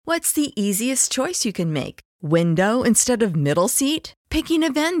What's the easiest choice you can make? Window instead of middle seat? Picking a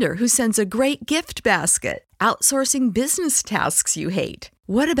vendor who sends a great gift basket? Outsourcing business tasks you hate?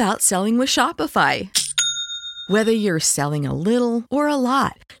 What about selling with Shopify? Whether you're selling a little or a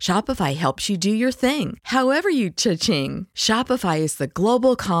lot, Shopify helps you do your thing, however you cha-ching. Shopify is the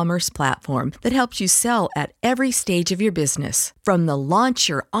global commerce platform that helps you sell at every stage of your business. From the launch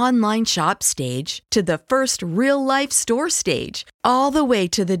your online shop stage to the first real-life store stage, all the way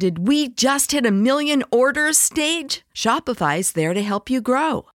to the did we just hit 1 million orders stage. Shopify's there to help you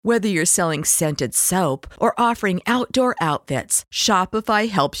grow. Whether you're selling scented soap or offering outdoor outfits, Shopify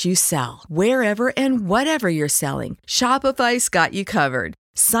helps you sell. Wherever and whatever you're selling, Shopify's got you covered.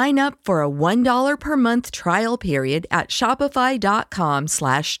 Sign up for a $1 per month trial period at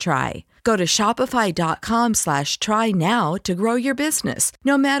shopify.com/try. Go to shopify.com/try now to grow your business,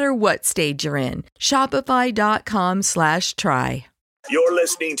 no matter what stage you're in. Shopify.com/try. You're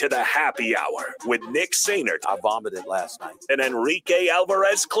listening to the Happy Hour with Nick Sainert. I vomited last night. And Enrique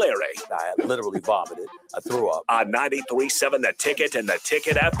Alvarez Clary. I literally vomited. I threw up. On 93.7 The Ticket and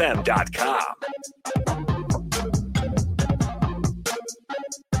theticketfm.com.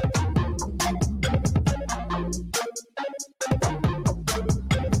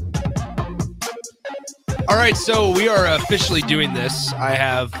 All right, so we are officially doing this. I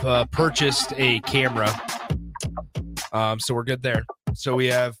have purchased a camera, so we're good there. So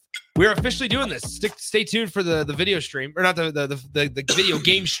we are officially doing this. Stay tuned for the video stream, or not the video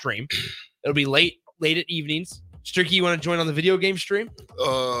game stream. It'll be late at evenings. Stricky, you want to join on the video game stream? You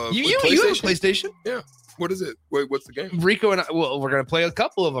have a PlayStation? Yeah. What is it? Wait, what's the game? Rico and I, we're going to play a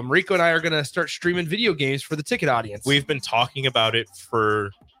couple of them. Rico and I are going to start streaming video games for the ticket audience. We've been talking about it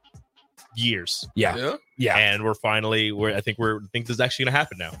for years. Yeah. And I think this is actually gonna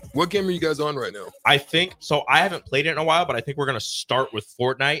happen now. What game are you guys on right now? I think so. I haven't played it in a while, but I think we're gonna start with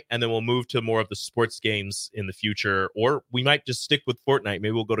Fortnite, and then we'll move to more of the sports games in the future, or we might just stick with Fortnite.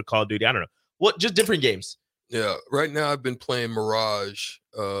 Maybe we'll go to Call of Duty. I don't know. Just different games. Yeah. Right now, I've been playing Mirage.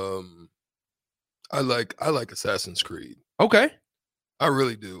 I like Assassin's Creed. Okay. I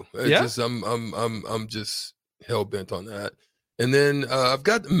really do. I'm just hell bent on that. And then I've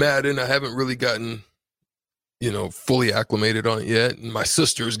got Madden. I haven't really gotten, fully acclimated on it yet. And my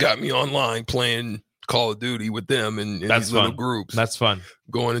sister's got me online playing Call of Duty with them in these little groups. That's fun.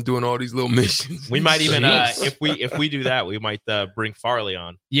 Going and doing all these little missions. We might even, if we do that, we might bring Farley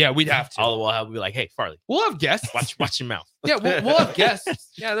on. Yeah, we'd have to. We'll be like, hey, Farley. We'll have guests. Watch your mouth. Yeah, we'll have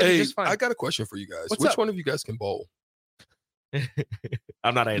guests. Yeah, that'd be just fine. I got a question for you guys. What's Which up? one of you guys can bowl?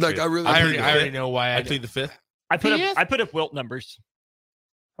 I'm not answering. Like, I already know why I plead the fifth. I put up Wilt numbers.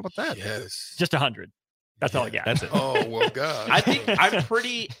 How about that? Yes. Just 100. That's all I got. That's it. Oh, well, God. I think I'm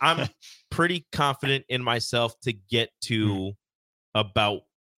pretty confident in myself to get to about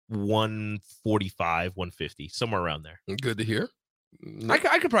 145, 150, somewhere around there. Good to hear.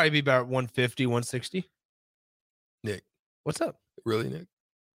 I could probably be about 150, 160. Nick. What's up? Really, Nick?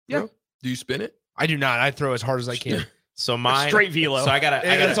 Yeah. Bro? Do you spin it? I do not. I throw as hard as I can. So my straight velo. So I got.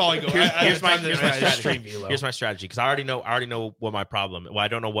 That's all I go. Here's my strategy. Straight velo. Here's my strategy, because I already know what my problem. Well, I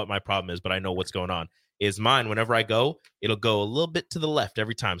don't know what my problem is, but I know what's going on. Is mine. Whenever I go, it'll go a little bit to the left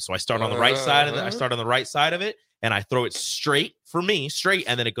every time. So I start on the right side of it. I start on the right side of it, and I throw it straight,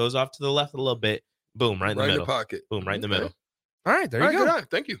 and then it goes off to the left a little bit. Boom, right in the middle. In the pocket. Boom, right in the middle. All right, there you go.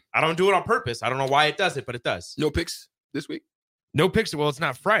 Good. Thank you. I don't do it on purpose. I don't know why it does it, but it does. No picks this week? No picks. Well, it's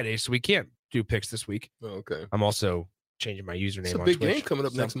not Friday, so we can't do picks this week. Oh, okay. I'm also changing my username. It's a on big Twitch, game coming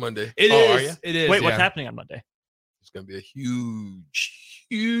up next Monday. It is. Are you? It is. Wait, what's happening on Monday? It's going to be a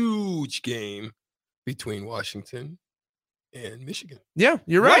huge game between Washington and Michigan. Yeah,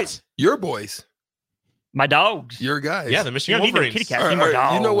 you're right. What? Your boys. My dogs. Your guys. Yeah, the Michigan Wolverines. Kitty cat. All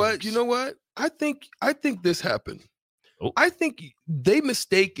right. You know what? I think this happened. Oh. I think they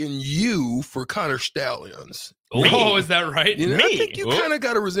mistaken you for Connor Stallions. Oh, is that right? You know, Me? I think you kind of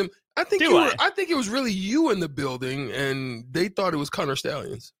got to resemble. I think Do I? I think it was really you in the building, and they thought it was Connor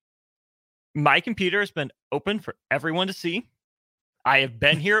Stallions. My computer has been open for everyone to see. I have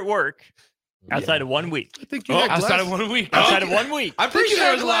been here at work outside of 1 week. I think you had outside glasses. of 1 week. Outside of 1 week. I'm pretty you sure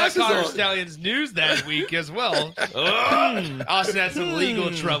there had was a lot of glasses Connor on. Stallions news that week as well. Austin had some legal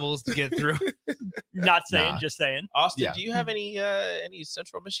troubles to get through. Not saying, just saying. Austin, Yeah. do you have any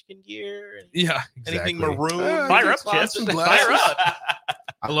Central Michigan gear? Yeah, Anything exactly. maroon? Fire up, Glasses, Chip. some Fire glasses. up.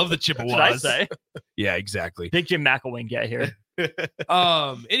 I love the That's what I Chippewas. say. Yeah, exactly. Big Jim McElwain get here.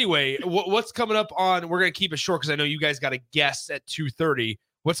 Anyway, what's coming up on? We're gonna keep it short because I know you guys got a guest at 2:30.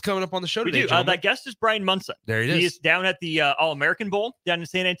 What's coming up on the show We today, do. gentlemen? That guest is Brian Munson. There he He is. is down at the All-American Bowl down in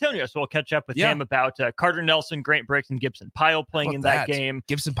San Antonio. So we'll catch up with him about Carter Nelson, Grant Bricks, and Gibson Pyle playing in that game.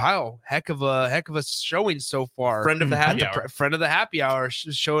 Gibson Pyle, heck of a showing so far. Friend of the happy hour. Friend of the happy hour,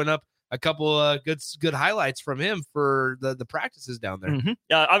 showing up a couple good highlights from him for the practices down there.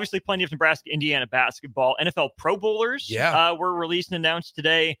 Obviously, plenty of Nebraska, Indiana basketball. NFL Pro Bowlers were released and announced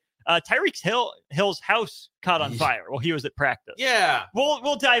today. Tyreek Hill's house caught on fire while he was at practice. Yeah.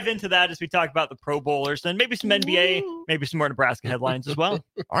 We'll dive into that as we talk about the Pro Bowlers and maybe some NBA, maybe some more Nebraska headlines as well.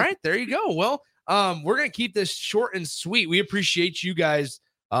 All right, there you go. Well, we're going to keep this short and sweet. We appreciate you guys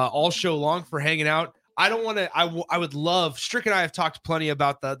all show long for hanging out. I don't want to, I would love, Strick and I have talked plenty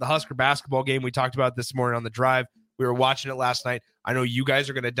about the Husker basketball game. We talked about this morning on the drive. We were watching it last night. I know you guys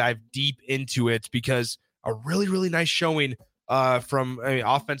are going to dive deep into it because a really, really nice showing from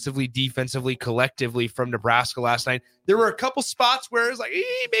offensively, defensively, collectively from Nebraska last night. There were a couple spots where it's like,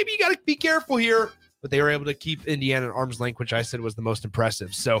 maybe you got to be careful here, but they were able to keep Indiana at arm's length, which I said was the most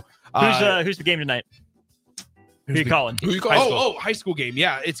impressive. So who's the game tonight? Who you calling? High school game.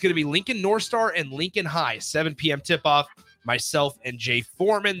 Yeah, it's going to be Lincoln North Star and Lincoln High, 7 p.m. tip-off. Myself and Jay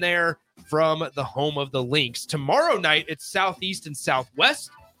Foreman there from the home of the Lynx. Tomorrow night, it's Southeast and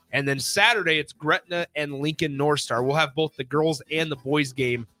Southwest. And then Saturday, it's Gretna and Lincoln North Star. We'll have both the girls and the boys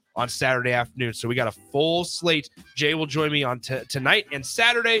game on Saturday afternoon. So we got a full slate. Jay will join me on tonight and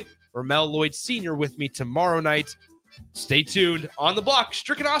Saturday. Ramel Lloyd Sr. with me tomorrow night. Stay tuned. On the block,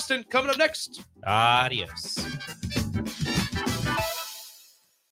 Strick and Austin coming up next. Adios.